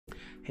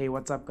Hey,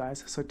 what's up,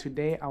 guys? So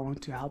today I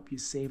want to help you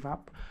save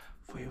up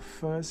for your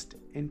first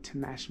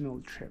international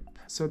trip.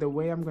 So the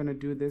way I'm going to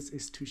do this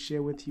is to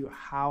share with you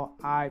how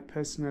I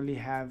personally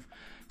have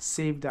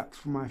saved up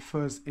for my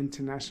first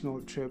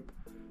international trip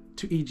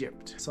to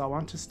Egypt. So I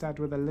want to start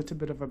with a little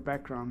bit of a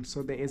background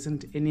so there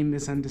isn't any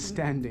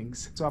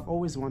misunderstandings. So I've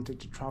always wanted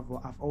to travel.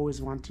 I've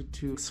always wanted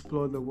to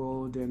explore the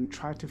world and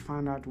try to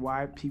find out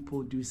why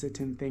people do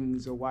certain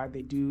things or why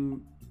they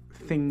do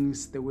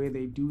things the way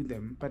they do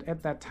them. But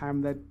at that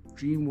time, that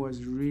dream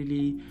was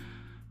really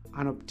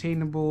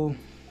unobtainable,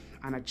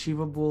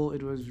 unachievable.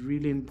 It was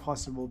really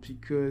impossible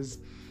because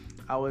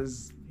I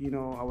was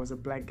a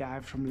black guy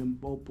from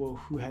Limpopo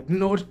who had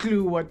no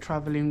clue what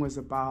traveling was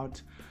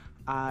about.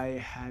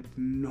 I had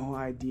no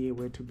idea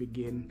where to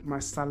begin. My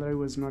salary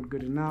was not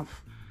good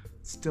enough,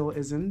 still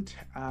isn't,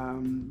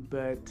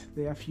 but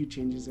there are a few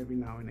changes every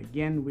now and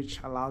again, which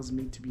allows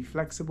me to be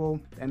flexible,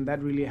 and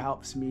that really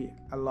helps me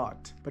a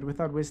lot. But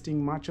without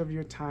wasting much of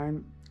your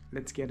time,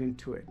 let's get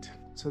into it.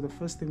 So the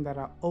first thing that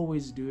I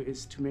always do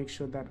is to make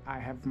sure that I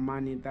have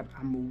money that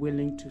I'm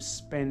willing to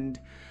spend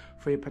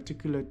for a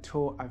particular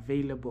tour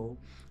available,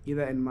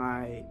 either in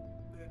my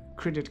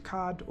credit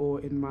card or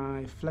in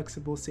my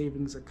flexible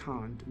savings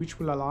account, which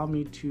will allow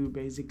me to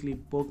basically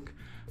book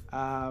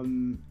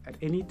at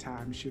any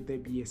time should there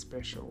be a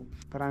special.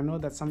 But I know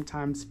that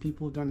sometimes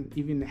people don't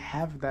even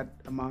have that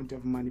amount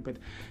of money. But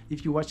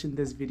if you're watching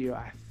this video,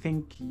 I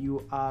think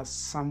you are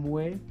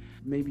somewhere.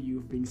 Maybe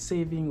you've been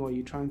saving or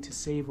you're trying to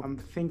save. I'm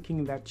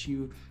thinking that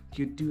you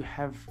do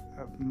have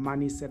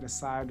money set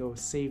aside or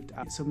saved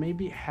up. So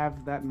maybe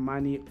have that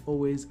money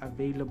always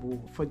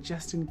available for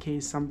just in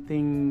case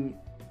something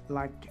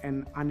like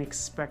an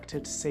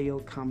unexpected sale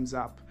comes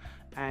up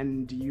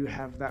and you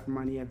have that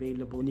money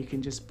available and you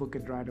can just book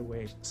it right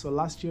away. So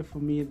last year for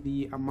me,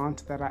 the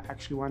amount that I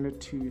actually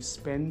wanted to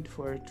spend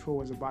for a tour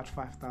was about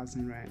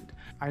 5,000 Rand.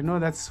 I know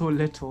that's so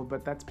little,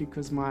 but that's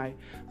because my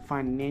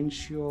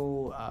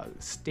financial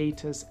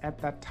status at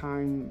that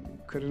time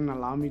couldn't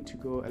allow me to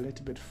go a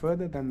little bit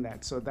further than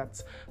that. So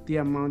that's the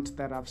amount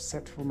that I've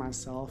set for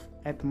myself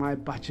at my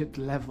budget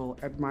level,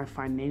 at my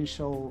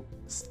financial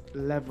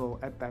level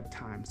at that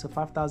time. So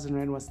 5,000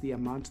 Rand was the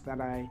amount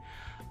that I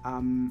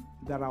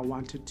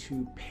wanted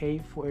to pay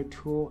for a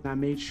tour. And I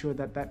made sure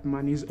that that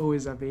money is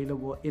always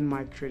available in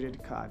my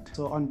credit card.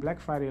 So on Black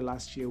Friday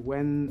last year,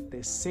 when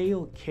the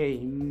sale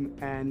came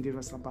and it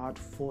was about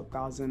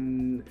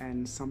 4,000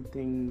 and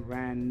something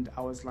Rand,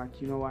 I was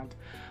like, you know what,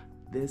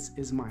 this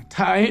is my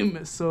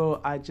time. So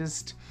I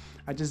just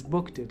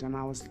booked it, and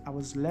I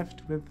was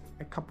left with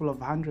a couple of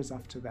hundreds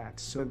after that.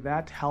 So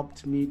that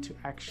helped me to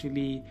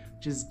actually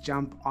just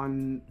jump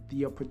on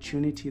the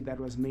opportunity that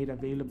was made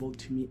available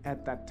to me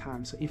at that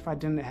time. So if I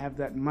didn't have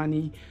that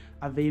money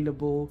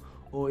available,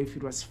 or if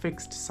it was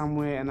fixed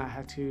somewhere and I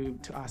had to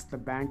ask the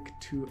bank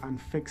to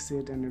unfix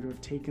it, and it would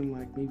have taken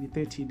like maybe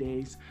 30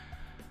 days.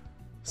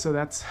 So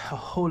that's a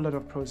whole lot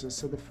of process.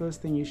 So the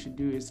first thing you should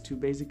do is to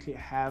basically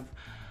have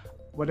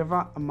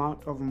whatever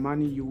amount of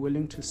money you're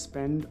willing to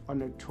spend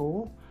on a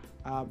tour.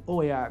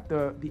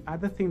 The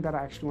other thing that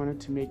I actually wanted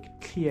to make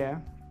clear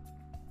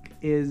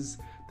is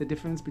the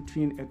difference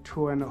between a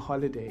tour and a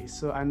holiday.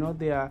 So I know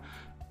there are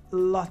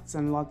lots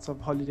and lots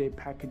of holiday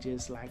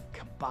packages like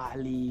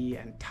Bali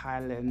and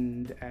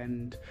Thailand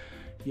and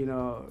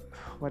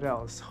what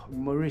else,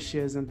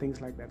 Mauritius and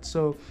things like that.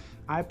 So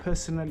I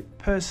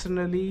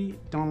personally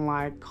don't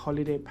like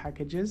holiday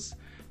packages,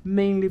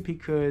 mainly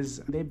because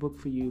they book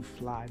for you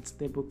flights,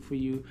 they book for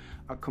you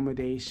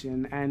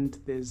accommodation, and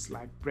there's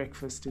like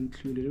breakfast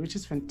included, which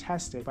is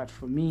fantastic. But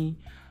for me,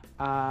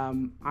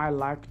 I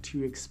like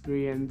to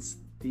experience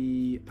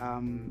the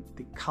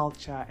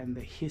culture and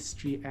the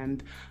history,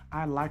 and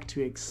I like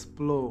to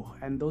explore.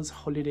 And those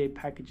holiday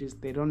packages,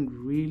 they don't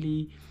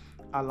really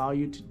allow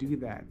you to do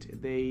that.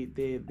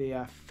 They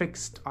are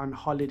fixed on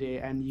holiday,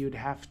 and you'd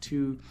have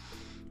to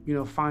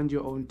find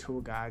your own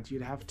tour guide.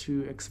 You'd have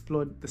to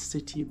explore the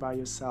city by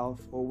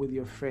yourself or with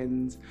your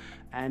friends,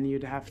 and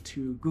you'd have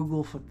to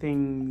Google for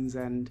things,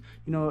 and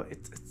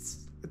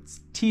it's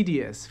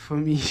tedious for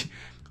me.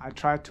 I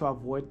try to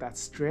avoid that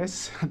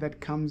stress that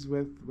comes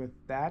with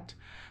that,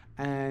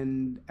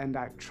 and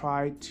I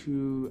try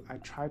to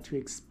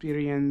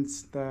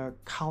experience the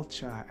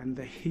culture and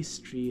the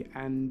history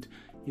and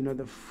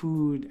the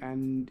food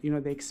and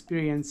the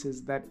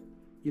experiences that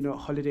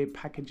holiday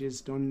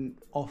packages don't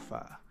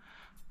offer.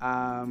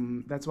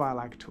 That's why I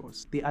like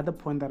tours. The other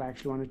point that I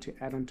actually wanted to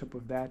add on top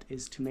of that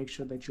is to make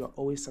sure that you're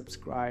always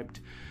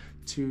subscribed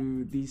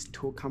to these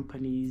tour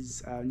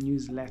companies'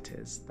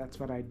 newsletters. That's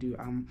what I do.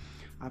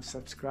 I've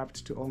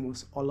subscribed to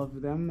almost all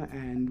of them,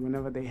 and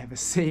whenever they have a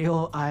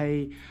sale,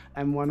 I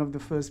am one of the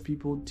first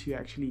people to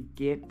actually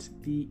get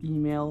the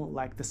email,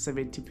 like the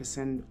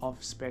 70%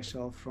 off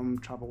special from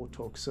Travel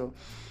Talk. So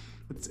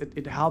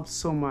it helps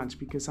so much,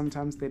 because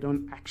sometimes they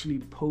don't actually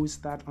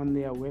post that on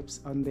their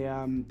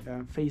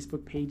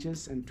Facebook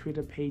pages and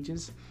Twitter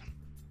pages,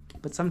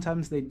 but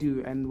sometimes they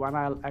do. And what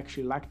I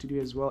actually like to do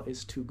as well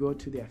is to go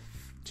to their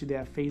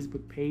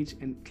Facebook page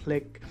and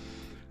click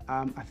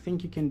I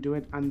think you can do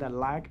it under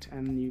liked,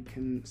 and you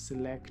can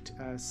select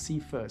see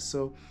first.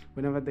 So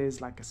whenever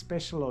there's like a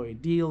special or a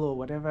deal or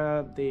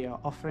whatever they are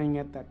offering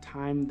at that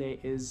time,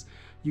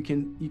 you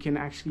can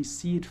actually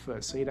see it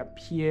first. So it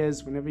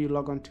appears whenever you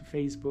log on to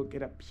Facebook,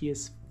 it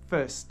appears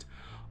first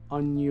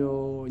on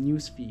your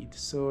newsfeed.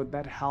 So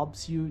that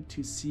helps you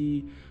to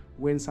see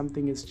when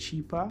something is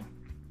cheaper,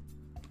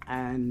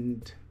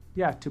 and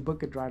yeah, to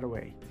book it right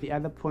away. The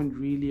other point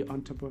really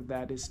on top of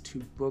that is to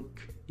book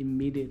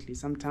immediately.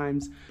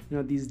 Sometimes,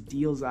 these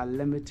deals are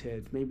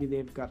limited. Maybe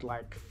they've got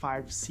like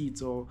 5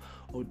 seats or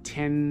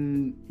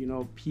 10,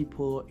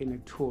 people in a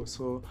tour.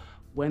 So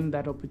when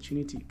that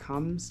opportunity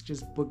comes,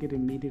 just book it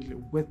immediately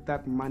with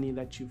that money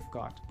that you've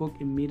got. Book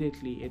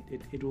immediately.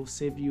 It will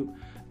save you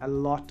a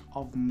lot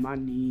of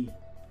money.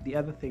 The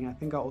other thing, I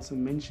think I also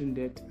mentioned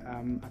it.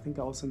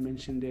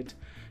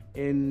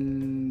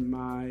 In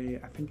my,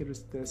 I think it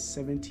was the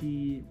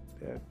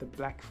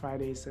Black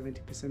Friday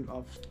 70%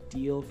 off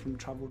deal from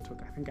Travel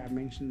Talk. I think I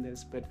mentioned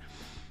this, but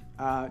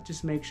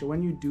just make sure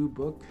when you do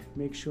book,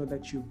 make sure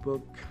that you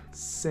book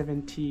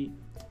 70%.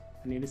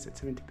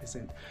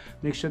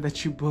 Make sure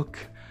that you book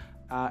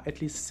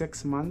at least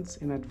 6 months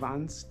in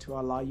advance to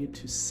allow you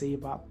to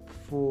save up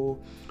for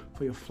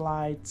your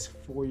flights,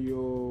 for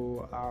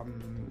your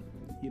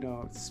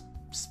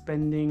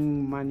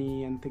spending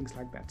money and things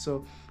like that.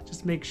 So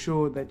just make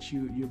sure that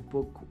you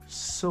book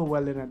so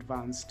well in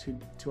advance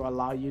to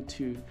allow you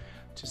to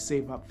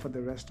save up for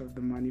the rest of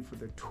the money for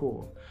the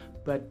tour.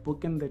 But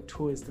booking the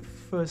tour is the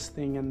first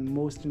thing and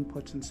most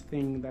important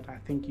thing that I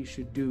think you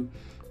should do,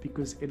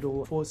 because it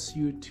will force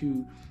you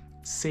to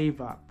save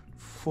up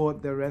for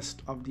the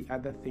rest of the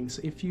other things.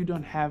 So if you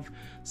don't have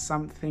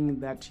something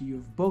that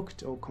you've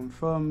booked or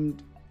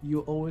confirmed,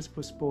 you always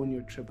postpone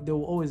your trip. There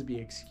will always be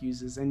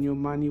excuses, and your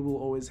money will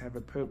always have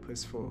a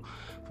purpose for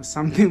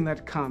something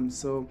that comes.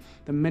 So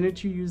the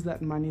minute you use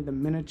that money, the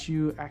minute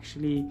you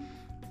actually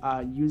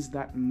use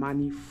that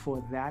money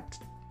for that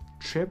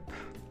trip,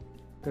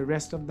 the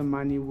rest of the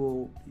money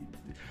will...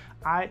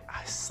 I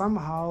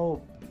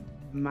somehow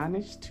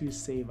managed to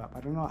save up. I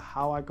don't know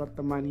how I got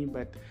the money,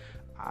 but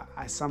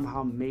I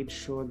somehow made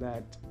sure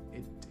that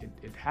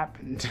it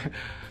happened.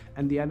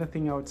 And the other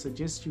thing I would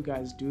suggest you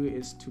guys do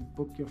is to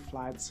book your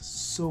flights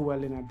so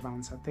well in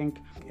advance. I think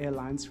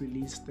airlines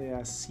release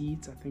their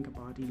seats, I think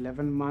about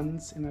 11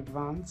 months in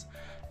advance,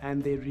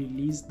 and they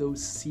release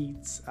those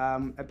seats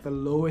at the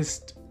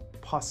lowest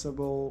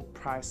possible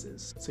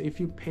prices. So if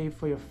you pay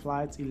for your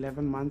flights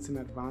 11 months in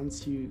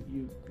advance, you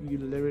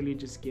literally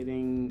just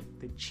getting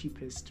the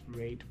cheapest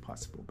rate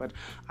possible. But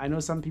I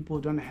know some people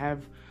don't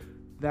have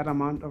that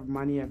amount of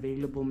money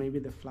available. Maybe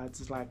the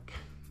flights is like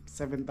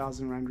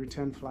 7,000 Rand,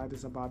 return flight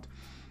is about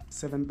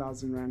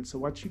 7,000 Rand. So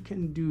what you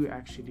can do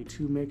actually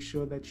to make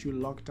sure that you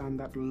lock down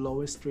that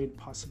lowest rate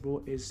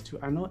possible is to,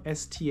 I know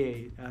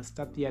STA,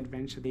 Start the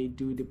Adventure, they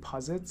do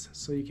deposits,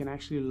 so you can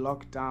actually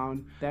lock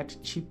down that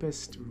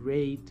cheapest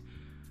rate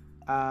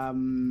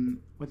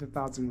with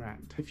 1,000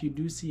 Rand. If you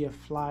do see a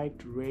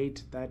flight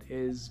rate that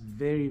is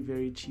very,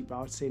 very cheap, I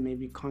would say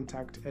maybe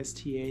contact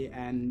STA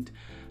and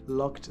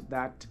locked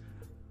that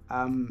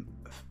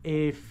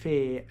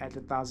airfare at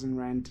 1,000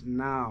 Rand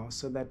now,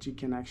 so that you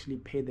can actually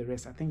pay the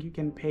rest. I think you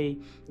can pay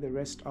the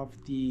rest of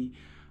the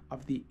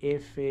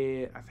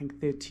airfare, I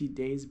think 30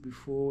 days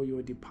before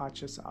your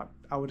departure. So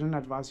I wouldn't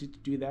advise you to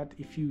do that.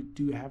 If you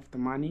do have the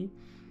money,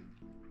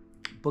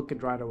 book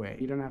it right away.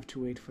 You don't have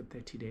to wait for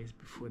 30 days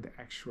before the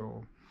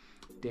actual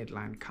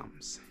deadline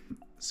comes.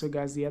 So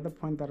guys, the other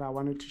point that I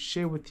wanted to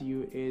share with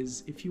you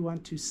is if you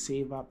want to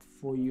save up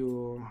for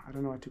your, I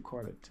don't know what to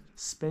call it,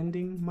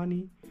 spending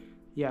money.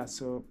 Yeah,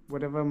 so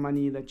whatever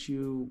money that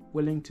you're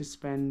willing to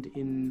spend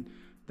in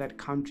that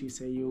country,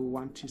 say you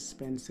want to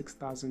spend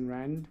 6,000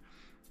 Rand,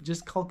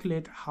 just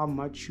calculate how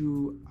much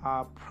you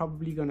are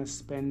probably going to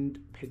spend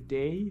per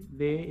day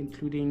there,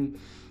 including,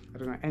 I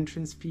don't know,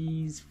 entrance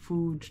fees,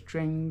 food,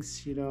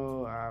 drinks,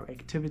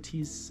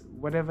 activities,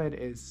 whatever it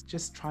is.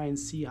 Just try and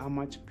see how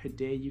much per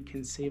day you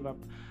can save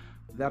up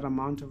that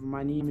amount of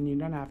money. I mean, you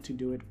don't have to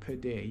do it per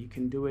day. You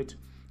can do it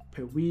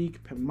per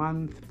week, per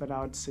month, but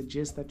I would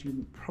suggest that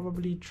you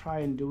probably try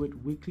and do it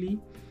weekly.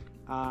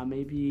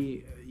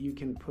 Maybe you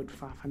can put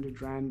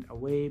 500 Rand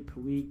away per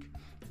week,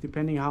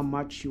 depending how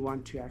much you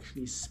want to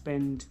actually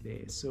spend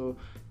there. So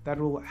that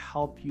will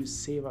help you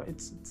save up.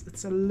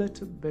 It's a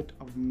little bit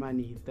of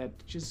money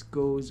that just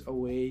goes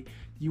away.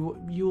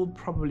 You'll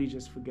probably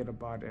just forget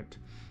about it.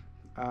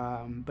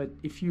 But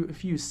if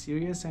you're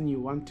serious and you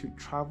want to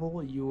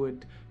travel, you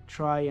would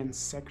try and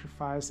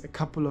sacrifice a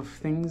couple of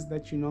things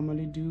that you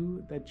normally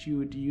do, that you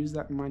would use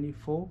that money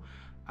for,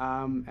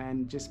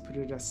 and just put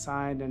it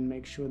aside and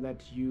make sure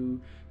that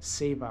you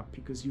save up,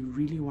 because you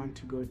really want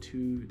to go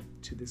to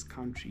this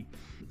country.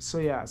 So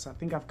yeah, so I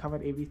think I've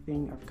covered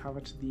everything. I've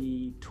covered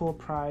the tour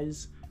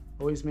price,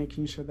 always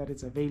making sure that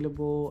it's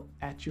available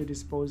at your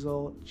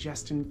disposal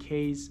just in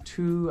case.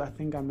 2, I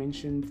think I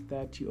mentioned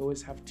that you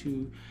always have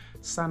to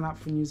sign up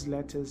for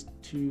newsletters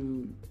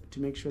to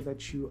make sure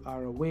that you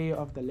are aware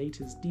of the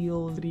latest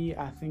deals. 3,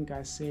 I think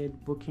I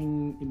said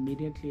booking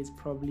immediately is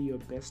probably your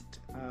best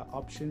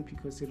option,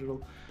 because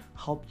it'll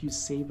help you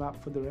save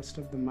up for the rest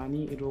of the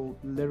money. It'll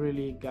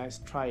literally, guys,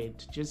 try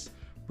it. Just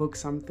book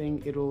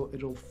something.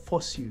 It'll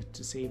force you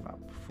to save up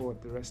for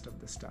the rest of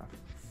the stuff.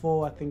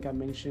 4, I think I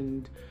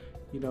mentioned,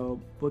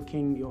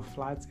 booking your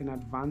flights in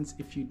advance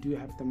if you do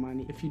have the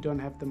money. If you don't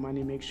have the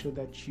money, make sure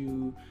that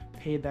you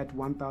pay that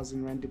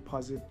 1,000 Rand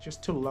deposit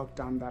just to lock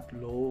down that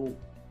low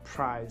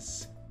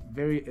price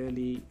very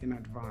early in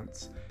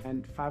advance.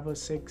 And 5 or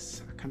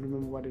 6, I can't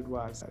remember what it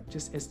was,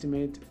 just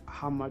estimate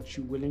how much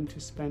you're willing to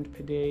spend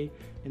per day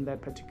in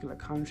that particular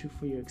country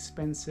for your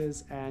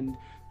expenses, and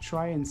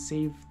try and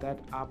save that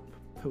up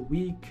per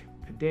week,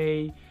 per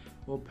day,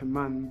 or per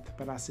month.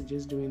 But I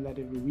suggest doing that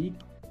every week.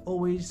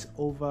 Always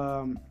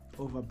over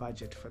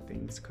budget for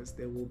things, because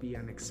there will be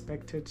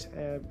unexpected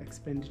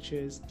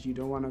expenditures. You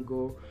don't want to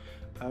go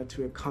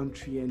to a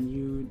country and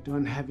you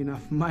don't have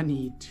enough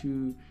money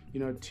to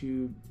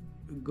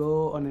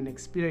go on an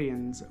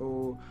experience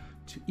or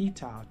to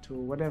eat out or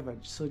whatever.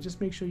 So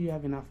just make sure you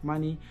have enough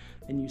money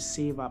and you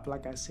save up.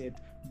 Like I said,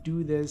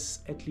 do this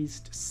at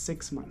least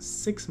 6 months.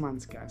 6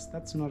 months, guys,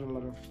 that's not a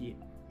lot of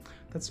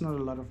that's not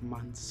a lot of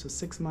months. So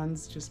 6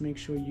 months, just make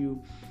sure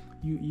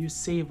you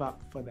save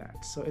up for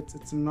that. So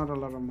it's not a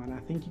lot of money. I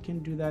think you can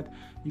do that.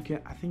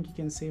 I think you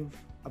can save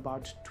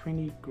about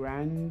 20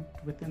 grand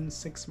within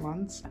 6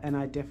 months, and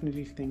I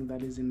definitely think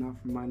that is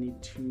enough money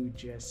to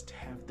just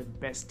have the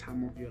best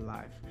time of your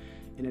life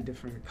in a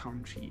different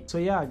country. So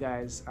yeah,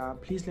 guys,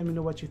 please let me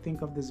know what you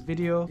think of this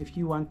video. If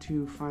you want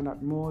to find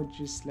out more,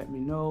 just let me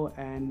know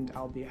and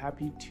I'll be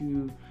happy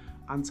to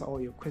answer all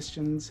your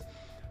questions.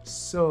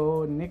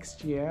 So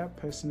next year,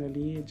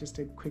 personally, just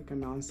a quick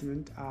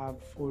announcement,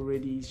 I've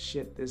already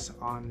shared this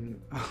on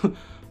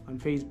on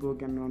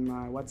Facebook and on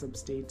my WhatsApp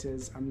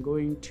status. I'm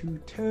going to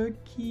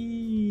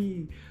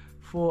Turkey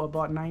for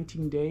about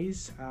 19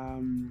 days,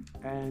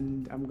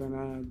 and I'm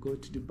gonna go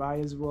to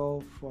Dubai as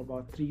well for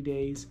about 3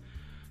 days.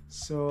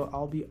 So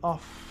I'll be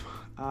off.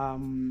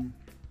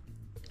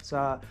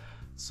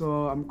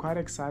 So I'm quite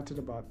excited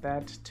about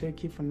that.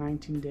 Turkey for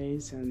 19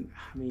 days, and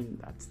I mean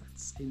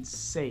that's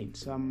insane.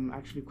 So I'm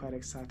actually quite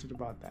excited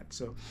about that.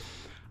 So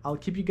I'll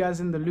keep you guys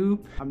in the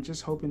loop. I'm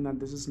just hoping that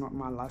this is not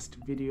my last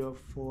video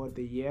for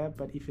the year,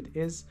 but if it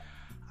is,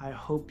 I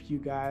hope you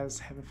guys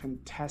have a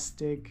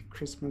fantastic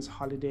Christmas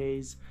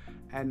holidays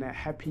and a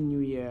happy new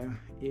year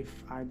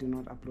if I do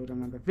not upload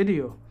another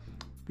video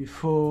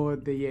before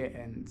the year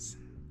ends.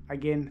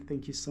 Again,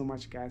 thank you so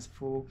much, guys,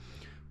 for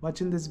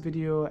watching this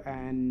video,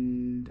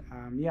 and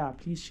yeah,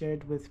 please share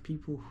it with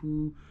people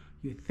who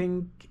you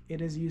think it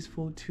is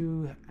useful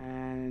to,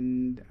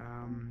 and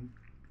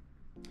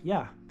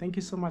yeah, thank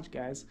you so much,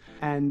 guys.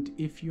 And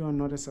if you are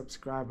not a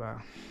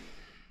subscriber,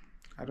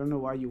 I don't know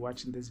why you're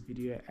watching this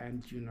video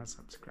and you're not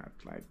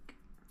subscribed. Like,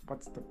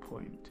 what's the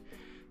point?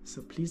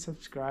 So please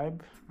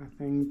subscribe. I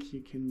think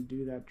you can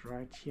do that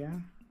right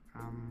here,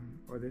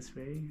 or this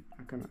way.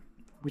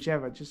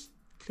 Whichever, just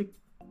click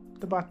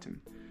the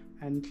button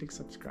and click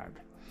subscribe.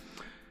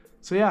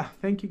 So yeah,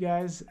 thank you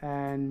guys,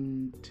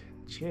 and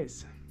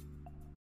cheers.